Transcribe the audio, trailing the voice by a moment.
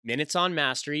Minutes on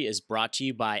Mastery is brought to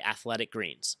you by Athletic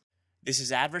Greens. This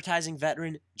is advertising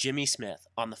veteran Jimmy Smith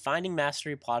on the Finding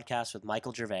Mastery podcast with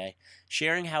Michael Gervais,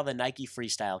 sharing how the Nike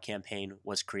Freestyle campaign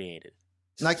was created.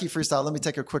 Nike Freestyle, let me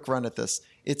take a quick run at this.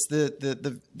 It's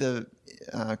the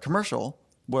commercial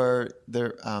where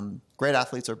they're great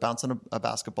athletes are bouncing a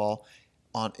basketball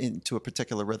into a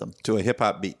particular rhythm. To a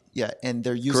hip-hop beat. Yeah, and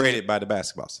they're using created by the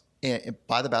basketballs.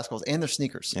 By the basketballs and their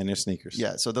sneakers.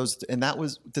 Yeah, so those, and that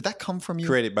was, did that come from you?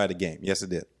 Created by the game. Yes,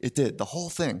 it did. It did. The whole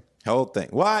thing.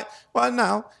 Why? Well,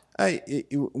 no.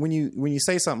 When you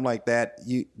say something like that,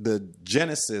 the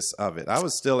genesis of it. I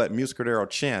was still at Muscadero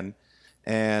Chin,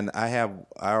 and I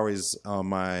always on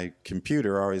my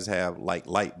computer I always have like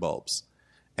light bulbs,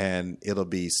 and it'll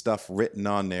be stuff written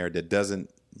on there that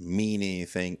doesn't mean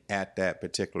anything at that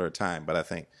particular time, but I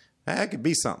think that could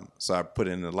be something. So I put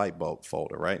it in the light bulb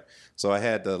folder, right? So I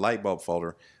had the light bulb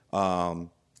folder,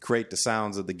 create the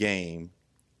sounds of the game,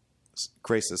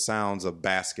 creates the sounds of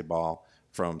basketball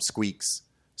from squeaks,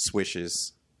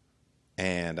 swishes,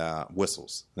 and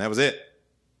whistles. And that was it.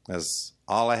 That's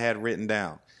all I had written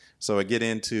down. So I get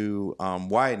into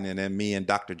Wyden, and then me and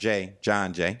Dr. J,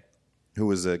 John J, who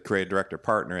was a creative director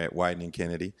partner at Wyden and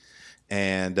Kennedy.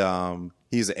 And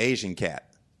he's an Asian cat.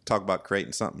 Talk about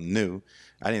creating something new.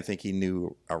 I didn't think he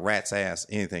knew a rat's ass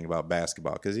anything about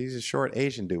basketball because he's a short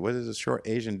Asian dude. What does a short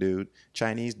Asian dude,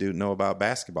 Chinese dude, know about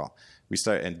basketball?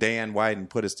 And Dan Wyden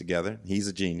put us together. He's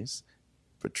a genius,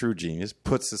 a true genius.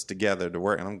 Puts us together to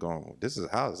work, and I'm going,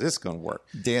 how is this going to work?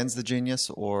 Dan's the genius,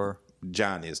 or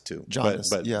John is too. But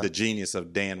the genius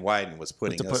of Dan Wyden was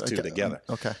putting us two together.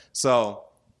 Okay. So,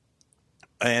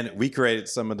 and we created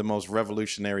some of the most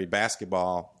revolutionary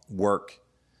basketball work.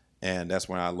 And that's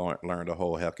when I learned a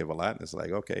whole heck of a lot. And it's like,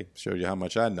 okay, show you how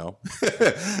much I know.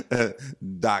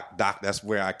 Doc, that's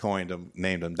where I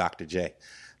named him Dr. J.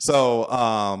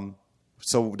 So,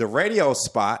 so the radio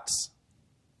spots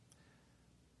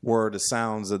were the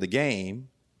sounds of the game,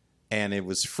 and it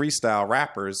was freestyle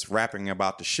rappers rapping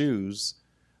about the shoes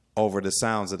over the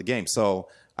sounds of the game. So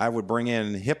I would bring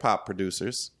in hip hop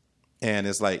producers, and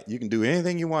it's like, you can do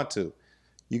anything you want to.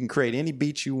 You can create any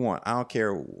beat you want. I don't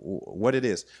care what it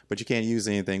is, but you can't use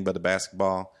anything but the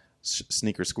basketball,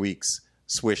 sneaker squeaks,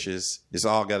 swishes. It's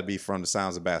all got to be from the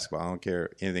sounds of basketball. I don't care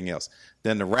anything else.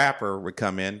 Then the rapper would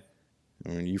come in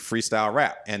and you freestyle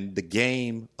rap. And the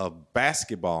game of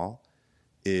basketball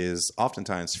is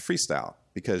oftentimes freestyle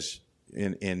because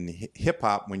in hip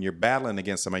hop, when you're battling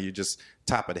against somebody, you just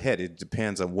top of the head. It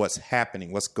depends on what's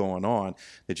happening, what's going on,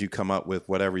 that you come up with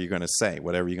whatever you're going to say,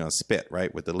 whatever you're going to spit,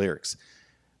 right, with the lyrics.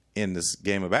 In this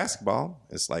game of basketball,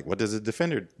 it's like, what does a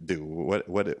defender do?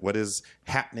 What is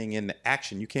happening in the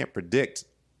action? You can't predict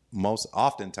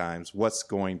oftentimes what's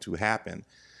going to happen.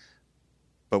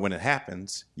 But when it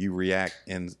happens, you react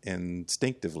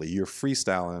instinctively. You're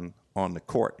freestyling on the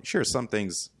court. Sure, some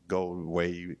things go the way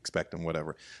you expect them,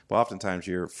 whatever. But oftentimes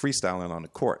you're freestyling on the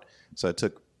court. So I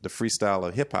took the freestyle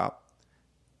of hip hop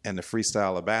and the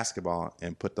freestyle of basketball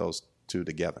and put those two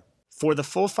together. For the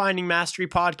full Finding Mastery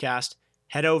podcast,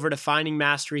 head over to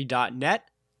findingmastery.net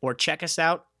or check us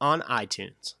out on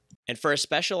iTunes. And for a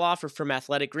special offer from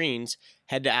Athletic Greens,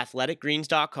 head to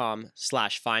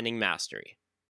athleticgreens.com/findingmastery.